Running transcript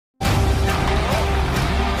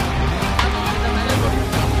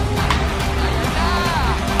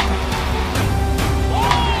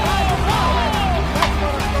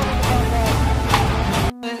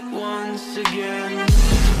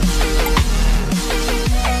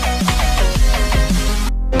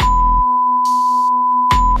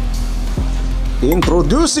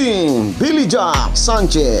Introducing Billy Jack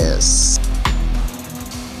Sanchez.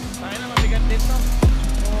 Tayo na, mabigat din to.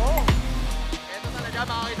 Oo. Ito talaga,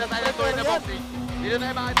 makakita tayo ng tuloy na boxing. Dito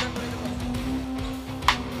tayo makakita ng tuloy na boxing.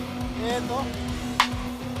 Ito.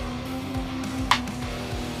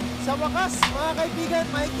 Sa wakas, mga kaibigan,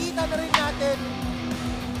 makikita na rin natin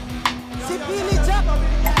si Billy Jack kung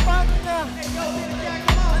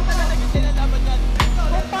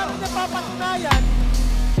paano niya papatunayan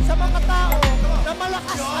sa mga tao na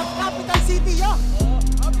malakas ang capital city niya.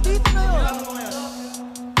 Dito na yun.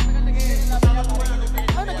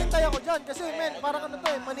 Ay, naghintay ako dyan kasi men, parang ano to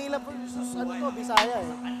eh, Manila versus ano to, Bisaya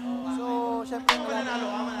eh. So, syempre mananalo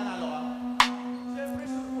ka. Syempre,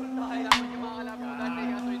 susunod tayo naman yung mga kalaban ko dati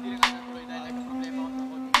kaso hindi na nga natuloy dahil nagka-problema ako sa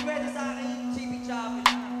kotse. Pwede sa akin yung chibi-chabi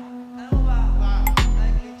na. Alam mo ba?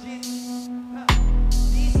 Like legit.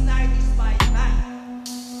 This night is my night.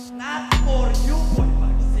 Not for you, boy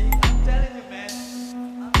bagsik. I'm telling you, man.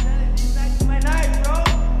 I'm telling you, this night is my night, bro.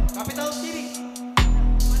 Capital City.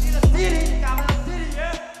 Manila City. Capital City,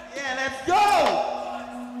 yeah? Yeah, let's go!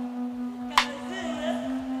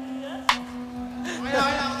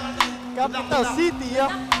 Capital City,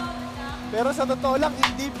 yeah? Pero sa totoo lang,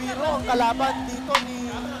 hindi biro ang kalaban dito ni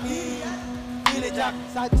Billy Jack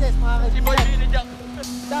Sanchez, mga kaibigan. Si Boy Billy Jack.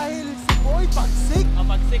 Dahil si Boy Bagsik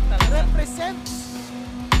represents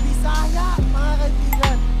Bisaya, mga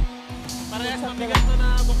kaibigan. Parehas mabigat to na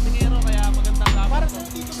boksingero, kaya magandang laban. Para sa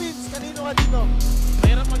Tito Vince, kanino ka dito?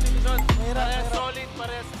 Mahirap mag-division. Parehas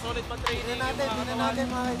solid mag-training. Tingnan natin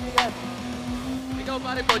mga kaibigan. Ikaw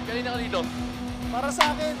pare Bod, kanina ka dito? Para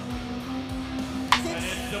sa akin,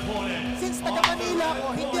 since taga Manila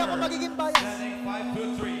ako, hindi ako magiging bias.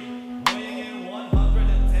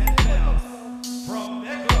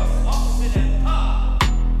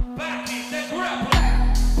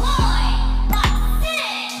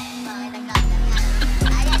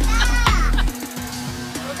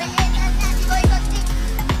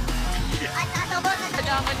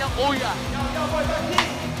 Kanya-kanyang kuya. Yo, Boy Bagsik!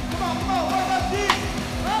 Come on, Boy Bagsik!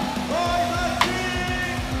 Boy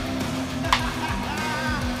Bagsik!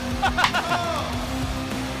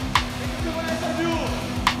 Ito mo na interview!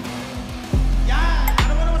 Yan!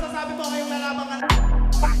 Ano mo na masasabi mo ngayong lalaban ka na?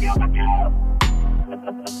 Fuck you! Fuck you!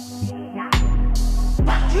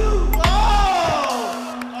 Fuck you! Oh!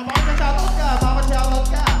 Bakit na-shoutout ka? Bakit shoutout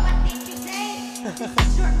ka? What did you say? This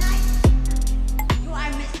is your night.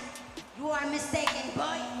 You are mistaken,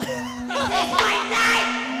 boy. This is my night!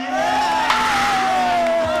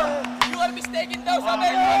 You are mistaken daw, sabi.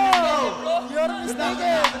 You are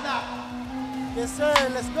mistaken. Yes sir,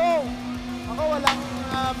 let's go. Ako walang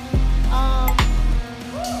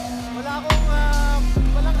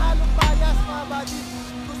walang halong bias, mga buddy.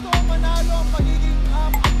 Gusto ko manalo ang pagiging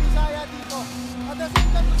Bisaya dito. At the same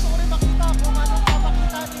time, gusto ko rin makita kung anong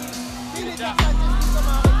papakita ni Billy Jack Sanchez dito,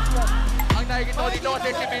 mga kaibigan. Ang nakikita ko dito kasi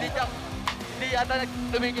si Billy Jack, hindi yata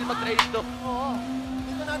tumigil mag-training to. Oo.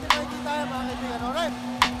 Dito natin makikita yan, mga kaibigan. Alright.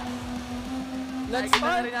 Let's Nakikita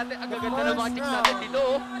start. na rin natin, ang gaganda ng mga chicks natin dito.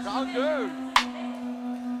 Round girl.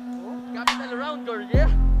 Capital round girl,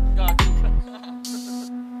 yeah? Gagi ka.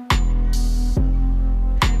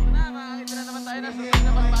 Ito na, makakita na naman tayo na susunod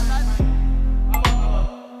na pagbasan.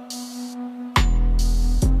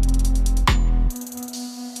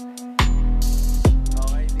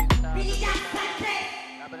 Okay, dito sa... Billy Jack Sanchez!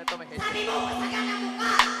 Laban na ito, may head. Sabi mo, masagan ang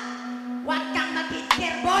mukha! Huwag kang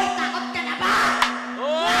mag-hit-gear, boy! Takot ka na ba?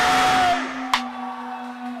 Oy!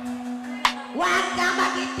 Huwag kang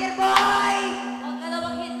mag-hit-gear, boy! Huwag ka na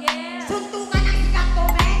mag-hit-gear. Suntukan ang sikat to,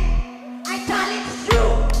 men! I challenge you!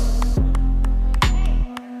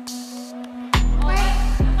 Okay,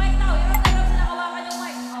 yung mic daw. Hirap na sila kawakan yung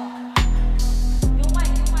mic. Oh. Yung mic.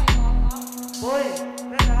 Oh. Boy,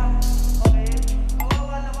 Red ha? Okay?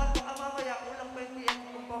 Kawawa naman, baka mamaya kulang pa yung tiyak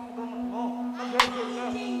kung pamugumot mo. Mag-ready ka.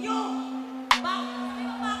 Inyo!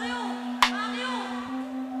 Bakyo!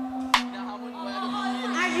 Nahamon, wala nang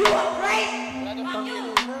Are you afraid? Bakyo!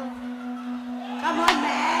 Come on,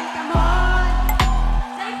 man! Come on!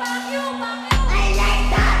 Say bakyo! I like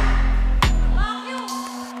that! Bakyo!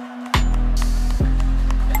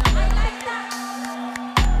 I like that!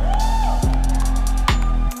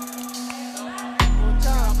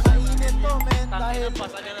 Pucha, mainit to, men. Dahil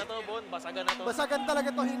basagan na to, Bon. Basagan na to. basagan talaga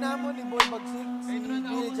to hinamon ni Boy Bagsik. Si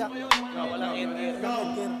Billy Jack. Walang headgear.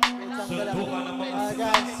 Puchang galang.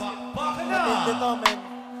 Guys, matindi to, men.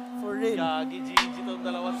 For real. Gagi, GG tong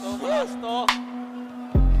dalawang to. Malas to.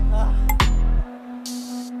 Ah.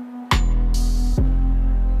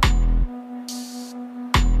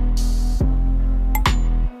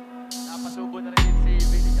 Napasubo na rin si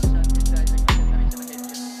Billy Jack Sanchez dahil nagkita na rin siya ng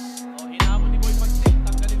headgear. Oh, hinamon ni Boy Bagsik.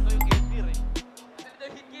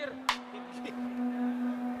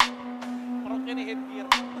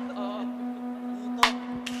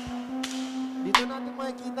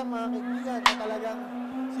 makikita mga kaibigan na talagang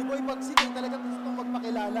si Boy Bagsik ay talagang gusto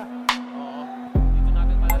magpakilala. Oo. Dito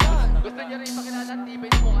natin malalaman. Gusto niya rin ipakilala ang tibay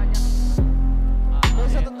ng mukha niya. Pero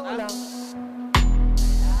sa totoo lang,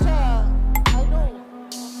 siya, I know,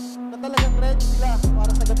 na talagang ready sila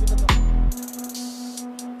para sa gabi na to.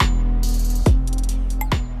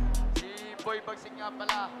 Si Boy Bagsik nga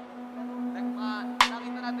pala.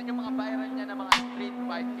 Nakita natin yung mga viral niya ng mga street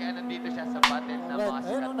fight. Kaya nandito siya sa battle ng mga Alright,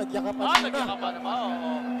 ayun sikat. o, nagyakapan Ah, sila. nagyakapan naman.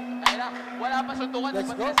 Oo. Kaya na, wala pa suntukan. Let's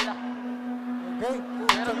Nagpatay go. sila. Okay,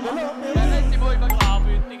 Pero sa gulo, pero si Boy Bagsik. Grabe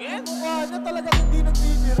yung tingin. mukha niya talagang hindi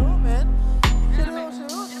nagbibiro, man. Seryoso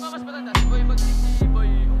yun. Sino ba mas matanda? Si Boy Bagsik, si Boy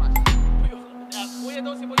Umas. Kuya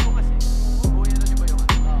daw si Boy Umas eh. Kuya daw si Boy Umas.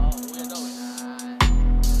 Oo, kuya daw eh.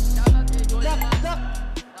 Shoutout kay Boy Jack, Umas. Jack.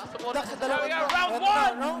 Nakasupport Jack sa sa dalawa. dalawa. Round Round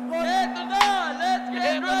 1! 1! Round 1! Ito na! Let's get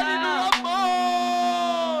ready to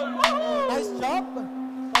rumble! Woohoo! Nice job.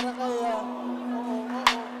 Para kay,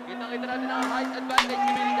 Kitang-kita natin ang height advantage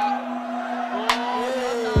ni Billy Jack.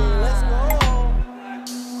 Hey, let's go.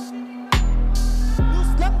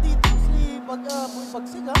 Loose lang dito si Boy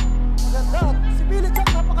Bagsik, ha? Maganda. Si Billy Jack,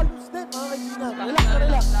 napaka-loose din, mga kaibigan. Relax na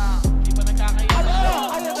relax. Hindi pa nagkakaiba. Ayun na,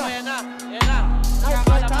 ayun na. Ayan na. Ayan na. Nice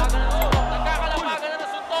right hand. Nagkakalabagan na ng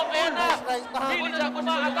suntok. Ayan na. Nice right hand. Billy Jack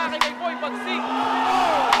umaatake kay Boy Bagsik.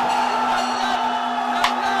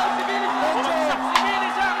 Si Billy Jack. Medyo. Si Billy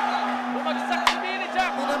Jack. Bumagsak si Billy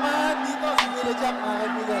Jack. Hindi naman dito si Billy Jack, mga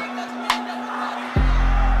kaibigan.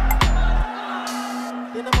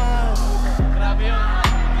 Hindi naman dito. Grabe yun.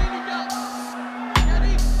 Billy Jack.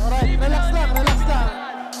 Alright, relax lang, relax lang.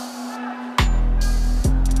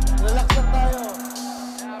 Relax lang tayo.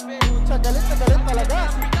 Grabe. Pucha, galit na galit talaga.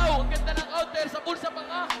 Bitaw, ang ganda ng counter sa bulsa pa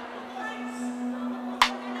nga.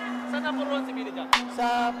 Saan number 1 si Billy Jack? Sa,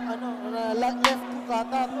 left hook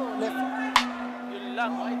ata to. Left hook. Yun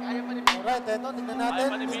lang. Ay, kaya pa ni Alright, eto, tignan natin.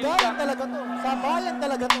 Ay, panibili Bigayan ka. talaga to. Sabayan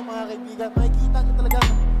talaga to, mga kaibigan. Makikita nyo talaga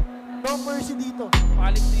no mercy dito.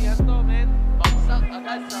 Paliksihan to, men. Bagsak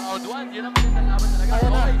agad sa round 1. Yun ang magandang laban talaga. Ayan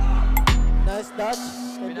na. Okay. Nice dodge.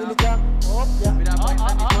 Kay Billy Jack. Oh, yeah.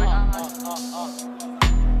 Pinapakita ni Boy Angas.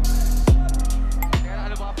 Kaya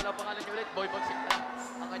ano ba pala pangalan niyo ulit? Boy Bagsik na.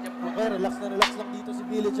 Ang kanyang pro. Okay, relax na relax lang dito si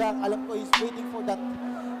Billy Jack. Alam ko he's waiting for that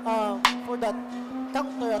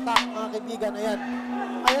counter attack, mga kaibigan. Ayan.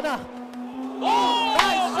 Ayan na.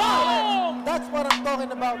 Nice shot! That's what I'm talking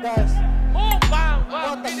about, guys. Boom! Bang! Bang!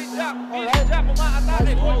 What the- Billy Jack! Billy Alright. Jack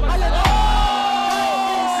umaatake. Boy Bagsik. Ayan na!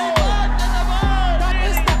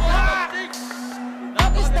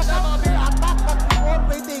 That is the counter attack that we're all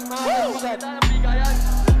waiting, mga kaibigan. Ganda ng bigayan.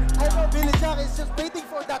 I know Billy Jack is just waiting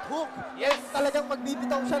for that hook. Yes. Talagang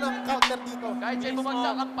magbibitaw siya ng counter dito. Kahit siya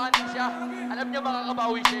bumagsak ang panig siya, alam niya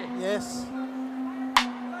makakabawi siya. Yes.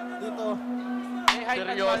 Dito. May height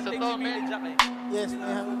advantage si Billy Jack eh. Yes,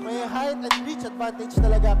 may height and reach advantage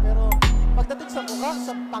talaga. Pero pagdating sa mukha,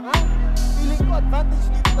 sa panga, feeling ko advantage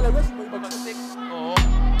dito talaga si Boy Bagsik. Oo.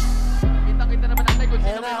 Kita-kita naman natin kung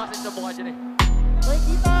sino Ayan may na. message sa mukha dyan eh.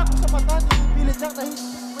 Makikita ako sa mata ni Billy Jack na he's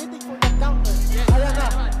waiting for that counter. Ayan na.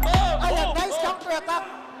 Boom! Ayan, Boom! nice Boom! counter attack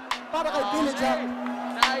para kay Billy Jack.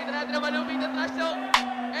 Nakakita natin naman yung na trash talk.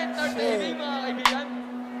 Entertaining mga kaibigan.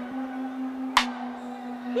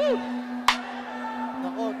 Woo!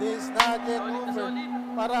 Nako, this not yet Solid na over. solid.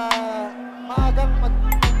 Para maagang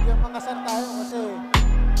mangasar tayo kasi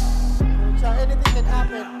anything can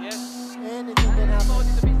happen. Yes. Anything can happen. Ako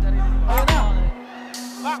dito bis na rin. Ayan na.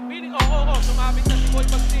 Back, Billy. Oo. Sumabit na si Boy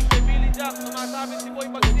Bagsik kay Billy Jack. Sumasabit si Boy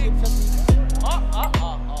Bagsik.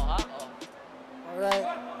 Alright.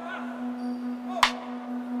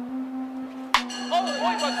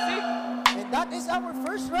 Boy Bagsik. And that is our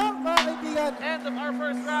first round, mga kaibigan. End of our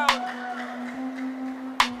first round.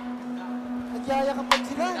 Nagyayakapan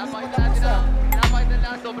sila, hindi pa Pinapakita tapos natin ah. pinapakita nila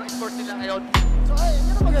sobrang sports nila ngayon. So ay,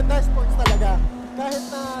 yun ang maganda sports talaga. Kahit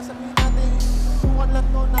na sabihin natin, tuwan lang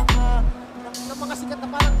to ng mga sikat na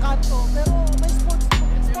parang kanto. Pero may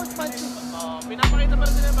sportsmanship. Pinapakita pa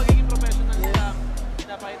rin nila magiging professional Yes. nila.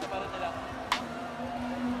 Pinapakita pa rin nila.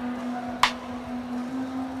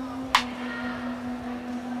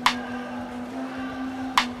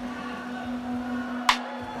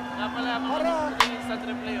 Nga pala, mga instant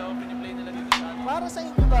replay, piniplay nila dito sa atin. Para sa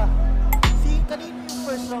inyo ba, kanino yung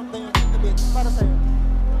first round na yun, Tibet? Para sa'yo?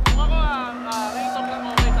 Kung ako rate of lang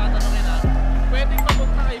okay, tatanungin pwedeng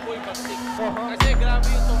mapunta kay Boy Bagsik. Kasi grabe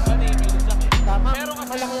yung tumba ni Billy Jack eh. Tama, Pero kasi,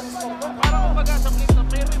 malaki ang score doon. parang kumbaga sa clip na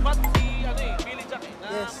may rebat si Billy Jack eh.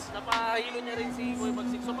 Yes. Napahilo niya rin si Boy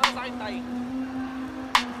Bagsik. So para sa akin tayo.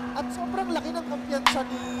 At sobrang laki ng kumpiyansa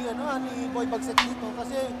ni Boy Bagsik dito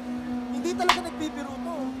kasi hindi talaga nagbibiro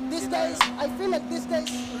to. This guy is, I feel like this guy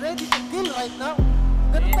is ready to kill right now.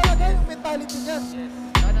 Ganun talaga yung mentality niya. Yes.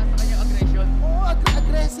 Sana sa kanyang aggression. Oo,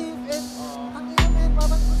 aggressive and ang ina men,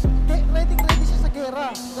 parang ready siya sa gera.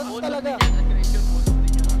 Ganun talaga. Aggression, bonus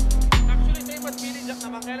din yan. Actually, same as Billy Jack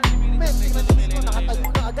naman. Kailan si Billy Men, Jack tingnan mo dito, nakatayo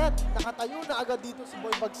lele. na agad. Nakatayo na agad dito si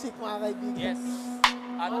Boy Bagsik, mga kaibigan. Yes.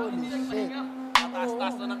 At Holy hindi lang shit. pahinga.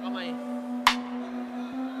 Mataas-taas na ng kamay.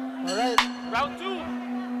 Alright, Round 2.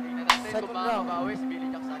 Tingnan natin Second kung round. makakabawi si Billy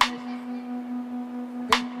Jack Sanchez.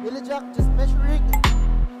 okay. Billy Jack just measuring.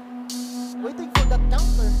 Waiting for that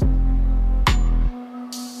counter.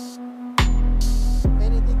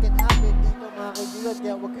 Anything can happen dito, mga kaibigan.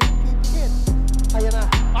 Kaya huwag kayong pipigin. Ayan na.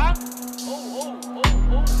 Bang! Oh!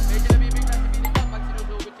 Medyo nabibigla si Billy Jack pag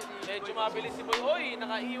sinusugod siya ni Medyo mabilis si Boy. Oy,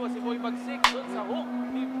 nakaiwas si Boy Bagsik doon sa hook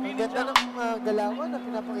ni Ang Billy ganda Jack. ng galawan na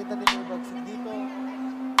pinapakita ni Boy Bagsik dito.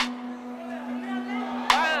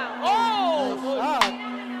 Bang! Oh! Nice shot.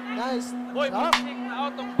 Nice Boy shot. Bagsik na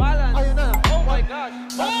out of balance. Ayun na. Oh my gosh!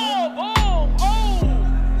 Boom! Boom! Oh!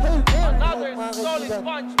 Hail Mary, Another mga solid kaibigan.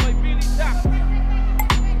 punch by Billy Jack.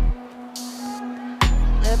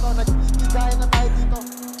 Eto, nagbibigayan na tayo dito.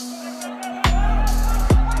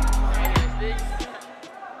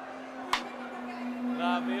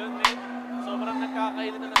 Grabe yun, eh. Sobrang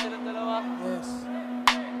nagkakainit na silang dalawa. Yes.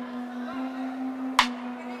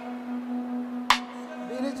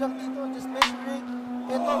 Billy Jack dito, just measuring.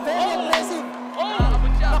 Ito, very aggressive. Oh!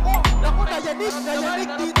 Nakakabot siya. Naku, nayanig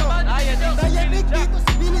dito. Nayanig dito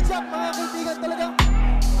si Billy Jack, mga kaibigan. Talagang,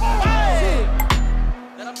 shit.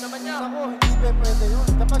 Naramdaman niya. Naku, hindi pwede yun.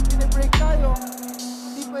 Kapag binibreak tayo,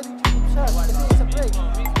 hindi pwedeng cheap shot. Kasi it's a break.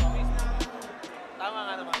 Mismo. Tama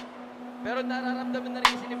nga naman. Pero nararamdaman na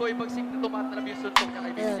rin kasi ni Boy Bagsik na tumatalab yung suntok niya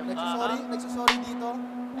kay Billy Ayan, Jack. nagsusorry dito.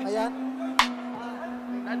 Ayan,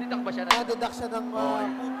 Nadidak ba siya na? nadeduct siya ng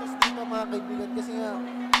puntos dito, mga kaibigan. Kasi nga,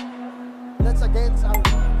 that's against our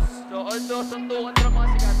rules. So although suntukan ng mga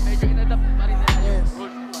sikat, medyo inadapt pa rin nila yung Yes.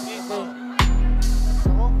 rules. Mismo. Okay.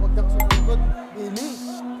 Ako, huwag kang sumugod. Billy.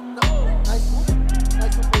 Naku, nice move.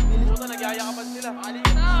 Nice move by Billy. Puta, nagyayakapan sila. Alin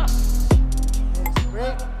na! Yes,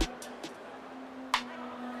 break.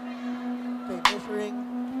 Okay, measuring.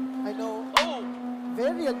 I know, Oh!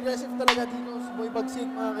 very aggressive talaga dito si Boy Bagsik,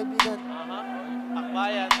 mga kaibigan.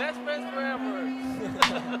 Akbayan. Best friends forever.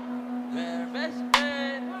 We're best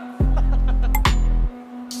friends.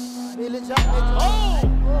 Billy Jack, medyo,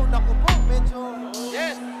 Oh! naku po, medyo,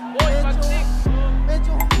 Yes! Boy Bagsik!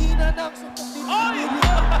 medyo humihina na ang suntok dito si Oy! Billy.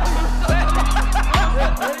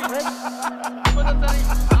 Break. Lumusot na rin.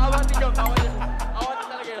 Awatin yun. Awatin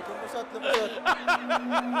talaga yun. Lumusot.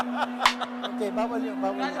 Okay, bawal yun.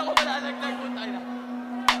 Kala ko malalaglag po tayo na.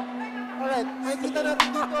 Alright, makikita natin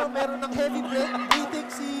dito, meron ng heavy breathing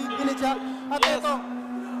si Billy Jack. At Yes. ito,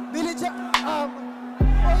 Billy Jack,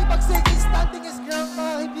 Boy Bagsik is standing his ground,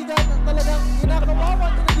 mga kaibigan. Talagang kinakawawa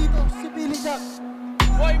niya na dito si Billy Jack.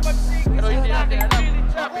 Boy Bagsik! Pero hindi natin alam.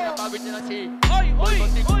 Ako. Pinapagod niya na si Oy!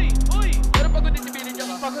 Pero pagod din si Billy Jack.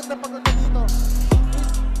 Pagod na dito. He's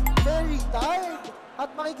very tired. At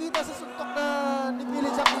makikita sa suntok na ni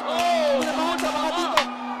Billy Jack dito. Pinamahan sa mga dito.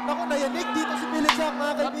 Naku, nayanig dito si Billy Jack,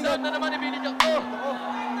 mga kaibigan. Lockdown na naman ni Billy Jack. Oh! Ako,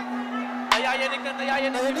 Nayayanig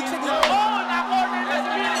nayanig siya dito. Na-corner na si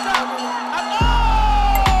Billy Jack! At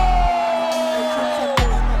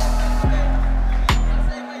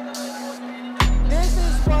This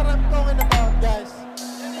is what I'm talking about, guys.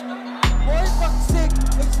 Boy Bagsik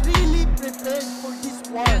is really prepared for this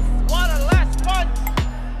war. what a last punch!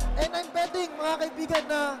 And I'm betting, mga kaibigan,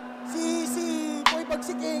 na si Boy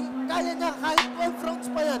Bagsik kaya niya kahit 12 rounds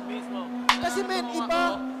pa yan. Mismo. Kasi men, iba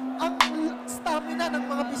ang stamina ng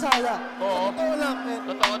mga Bisaya. Oo. Sa totoo lang, men.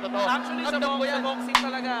 Totoo. Actually, sa Ramdam ko yan. boxing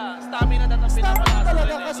talaga, stamina na ang Stamina pinapalakas.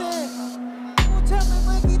 talaga kasi, putya, may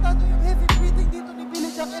makikita nyo yung heavy breathing dito ni Billy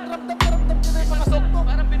Jack and ramdam niya na yung mga suntok.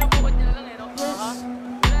 Parang binubuhat niya na lang eh, no? Yes.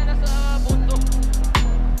 Wala na sa mundo.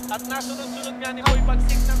 At nasunod-sunod nga ni Boy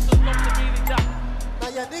Bagsik ng suntok si Billy Jack.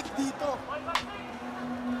 Nayanig dito.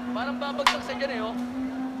 Parang babagsak siya dyan eh, oh.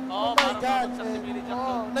 Oh my parang God, babagsak si man. Billy Jack.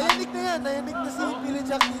 Oh, nayanig na yan. Nayanig na si Billy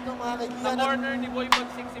Jack dito, mga kaibigan. Sa corner ni Boy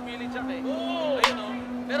Bagsik si Billy Jack eh. Ayun, oh.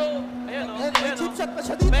 Pero, ayun, oh. And may chip shot pa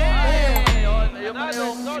siya dito. Ayun pala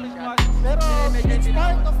yung Pero Medyo it's hindi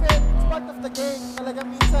part naman. of it. It's part of the game. Talaga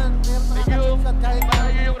minsan, meron nakaka-chip shot kahit na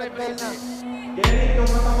Malayo yung nag-bell na.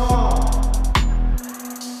 referee.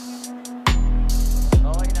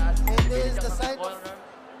 Okay na. And this is the sign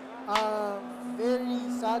of very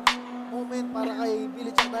sad moment para kay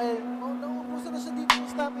Billy Jack dahil nauubusan na siya dito ng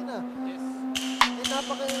stamina. Yes. And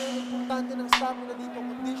napaka-importante ng stamina dito.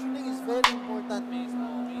 Conditioning is very important. Mismo.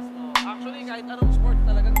 Actually, kahit anong sport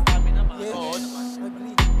talagang stamina naman. Yes, Oo naman.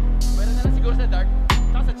 agree. Meron na lang siguro sa dart,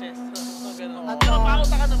 tsaka sa chess. So, ganun. At Pero pangit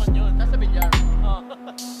Nakakutakan naman yun. Nasa bilyar.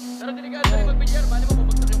 Pero delikado rin mag-bilyar. Bali mo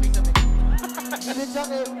bumagsak yung kisame. Billy Jack,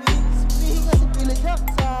 humihinga si Billy Jack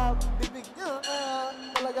sa bibig niya.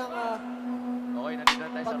 Talagang Okay, nandito na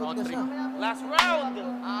tayo sa pagod round na 3. siya. Last round!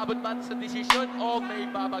 Aabot ba sa decision o may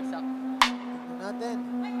babagsak? Tignan natin.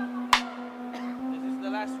 This is the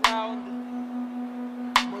last round.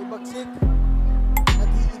 Boy Bagsik.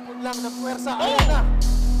 Nag-iipon lang ng puwersa. Ayan na.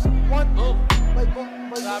 1, 2. Boy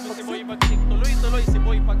Grabe si Boy Bagsik. Bagsik. Tuloy-tuloy si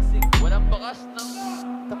Boy Bagsik. Walang bakas ng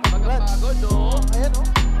Tapaguran. pagkapagod, oh. Ayan, oh.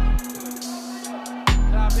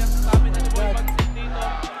 Grabe ang stamina ni Boy Bagsik dito.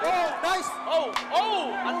 Oh, nice. Oh!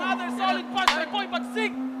 Another solid punch by Boy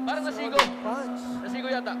Bagsik! Parang nasigo. Punch. Nasigo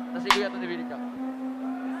yata. Nasigo yata ni Billy Jack.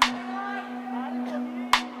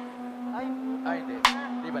 Ay, hindi.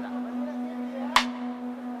 Hindi ba na?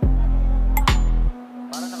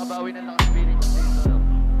 Parang nakabawi na lang si Billy Jack dito, no?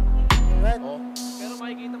 Alright. Oh. Pero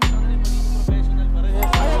makikita mo sa kanila yung magiging professional pa rin.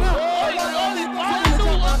 Yes. Ayan na. Oy! Ayan na. Solid! Dito si One, Billy two!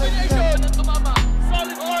 Jack, mga Combination! kaibigan. Ang tumama!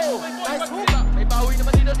 Solid punch by Boy Nice Bagsik! hook. May bawi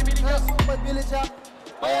naman dito si Billy Jack. Nice hook by Billy Jack.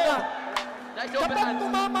 Ayan na. Nice open Kapag hand.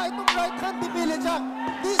 tumama itong right hand ni Billy Jack,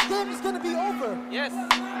 this game is gonna be over. Yes.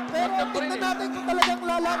 Pero tignan natin kung talagang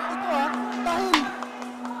lalang ito, ha. Dahil,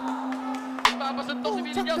 Papasuntok si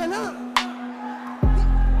Billy Jack Jack. na lang.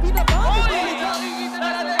 Binaba ni Oy! Billy Jack. Nakikita na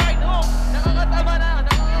natin. Right hook. Nakakatama na.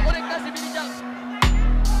 Nakakakonect na si Billy Jack.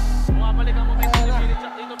 Bumabalik ang momentum Ayan ni na. Billy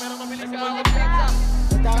Jack dito pero mabilis si Boy Bagsik.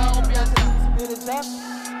 Nagkakakumpiyansa Nagkakakumpiyansa. si Billy Jack.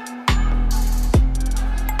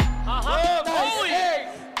 Aha! Nice Oy! hit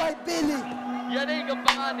by Billy. Yan ay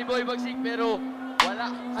gampangan ni Boy Bagsik pero wala.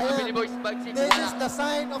 Sabi Ayan. ni Boy Bagsik This wala. is the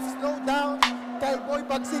sign of slowdown kay Boy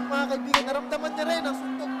Bagsik, mga kaibigan. Naramdaman niya rin ang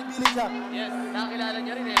suntok ni Billy Jack. Yes, nakakilala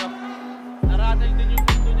niya rin eh, no? Naratay din yung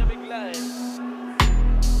mundo niya bigla eh.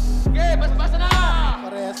 Okay, basta na!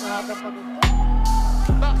 Parehas na hatang pagod.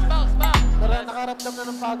 Box! Pero nakaramdam na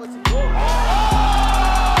ng pagod si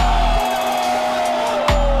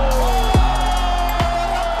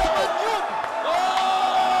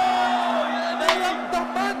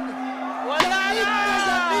Naramdaman! Wala Yanig na!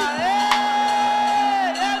 na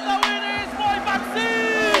yanig! And the winner is Boy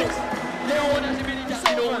Bagsik! Sinuuna si Billy Jack,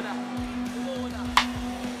 sinuuna.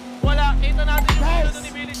 Wala, kita natin yung Guys. mundo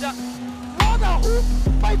ni Billy Jack. What a hook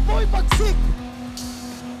by Boy Bagsik!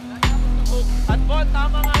 At Bon,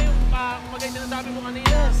 tama nga yung magay sinasabi mo kanina.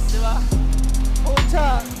 Yes. Di ba?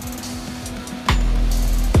 Ocha!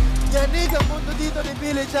 Yanig ang mundo dito ni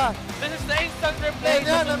Billy Jack. This is the instant replay.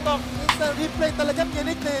 Yan, ang instant replay talagang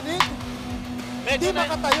yanig na yanig. Hindi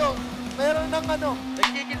makatayo. Meron ng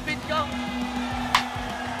Nagkikilpit ka.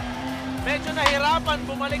 Medyo nahirapan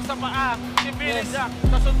bumalik sa paa si Billy Yes. Jack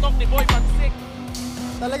sa suntok ni Boy Bagsik.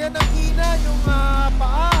 talagang nakina yung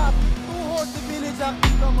paa at tuhod ni Billy Jack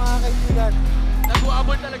dito, mga kaibigan.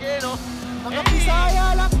 Nag-uabol talaga eh, no? Mga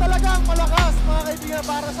Bisaya lang talagang malakas, mga kaibigan,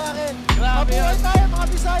 para sa akin. Grabe Mabuhay yan. tayo, mga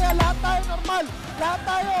Bisaya. Lahat tayo normal. Lahat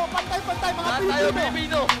tayo pantay-pantay, mga Lahat tayo Pilipino.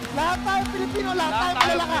 Pilipino. Lahat tayo Pilipino. Lahat tayo Lahat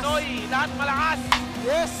tayo malalakas. Pinoy. Lahat malakas.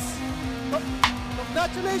 Yes.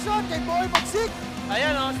 Congratulations kay Boy Bagsik.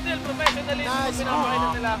 Ayan, oh, still professionalism ang Nice. pinapakita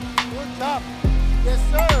nila. Good job. Yes,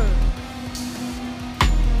 sir.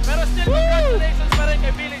 Pero still, congratulations pa rin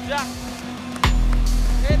kay Billy Jack.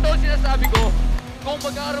 Ito ang sinasabi ko, kung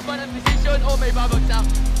magkakaroon ba ng decision o may babagsak.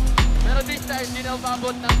 Pero this time, hindi na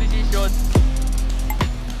umabot ng decision.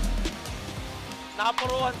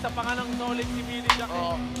 Nakapuruhan sa panganang knowledge si Billy Jack.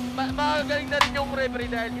 Oo. Magagaling na rin yung referee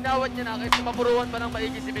dahil inawat niya na kasi mapuruhan pa ng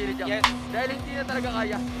maigi si Billy Jack. Yes. Dahil hindi na talaga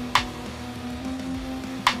kaya.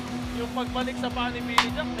 Yung pagbalik sa paa ni Billy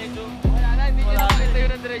Jack, medyo... Wala na, hindi niya nakakita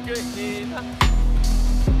yun ng diretso eh. Hindi na.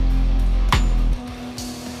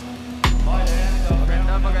 By the end of round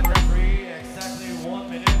Maganda. number 3, exactly 1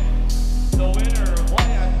 minute, the winner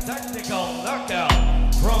via technical knockout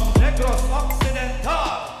from Negros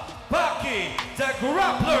Occidental, Paki the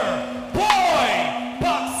Grappler, Boy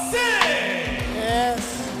Bagsik! Yes.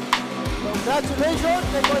 Congratulations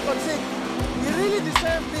kay Boy Bagsik. He really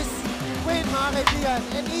deserved this win, mga kaibigan.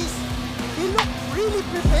 And he looked really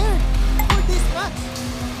prepared for this match.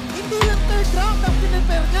 Hindi lang third round ang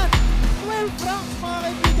pinipare niya. 12 rounds, mga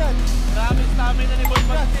kaibigan. Grabe stamina ni Boy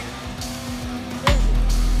Bagsik. Crazy.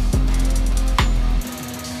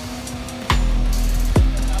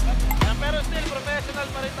 Pero still, professional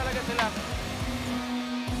pa rin talaga sila.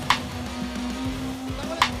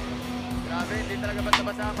 Grabe, hindi talaga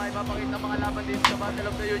basta-basta maipapakita ang mga laban dito sa Battle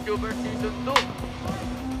of the YouTuber Season 2.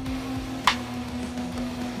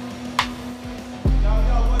 Grabe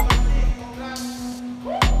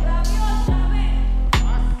yun, grabe.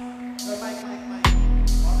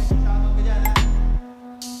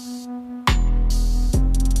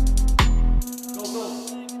 Go, go!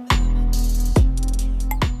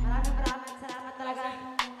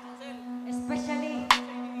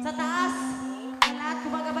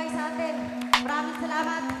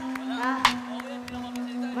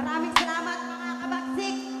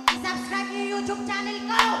 channel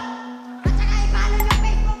ko. At saka i-follow yung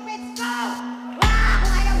Facebook page ko. Wow!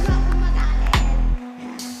 Kung ayaw nyo akong magalit.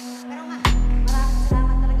 Pero maraming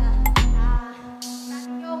salamat talaga. Sa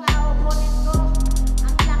inyong opponent ko.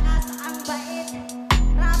 Ang lakas, ang bait.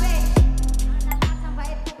 Grabe. Ang lakas, ang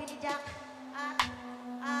bait ko, Billy Jack.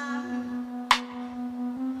 At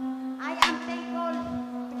I am thankful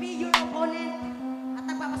to be your opponent. At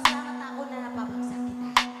nagpapasalamat ako na napabagsak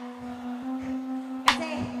kita.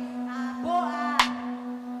 Kasi,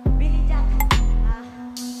 Billy Jack,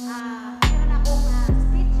 meron akong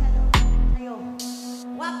speech sa'yo.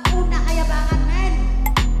 Huwag una kayabangan, men.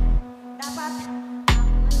 Dapat, kung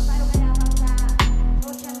ano tayo kayabang sa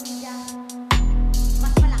social media,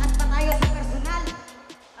 mas malakas pa tayo sa personal.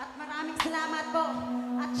 At maraming salamat po.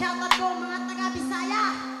 At shoutout po mga taga-Bisaya.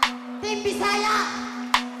 Team Bisaya,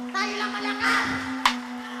 tayo lang malakas.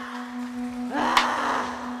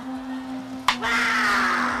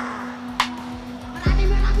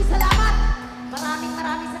 Maraming salamat. Maraming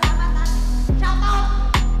salamat. At shoutout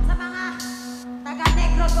sa mga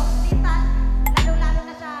taga-Negros Occidental, lalo-lalo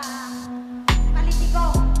na sa politiko,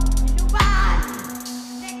 Inuban,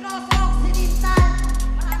 Negros Occidental.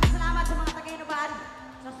 Maraming salamat sa mga taga-Inuban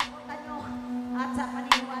sa suporta nyo at sa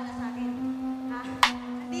paniniwala sa akin.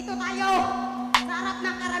 Nandito tayo sa harap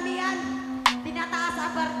ng karamihan, tinataas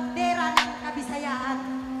ang bandera ng Kabisayaan.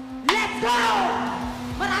 Let's go!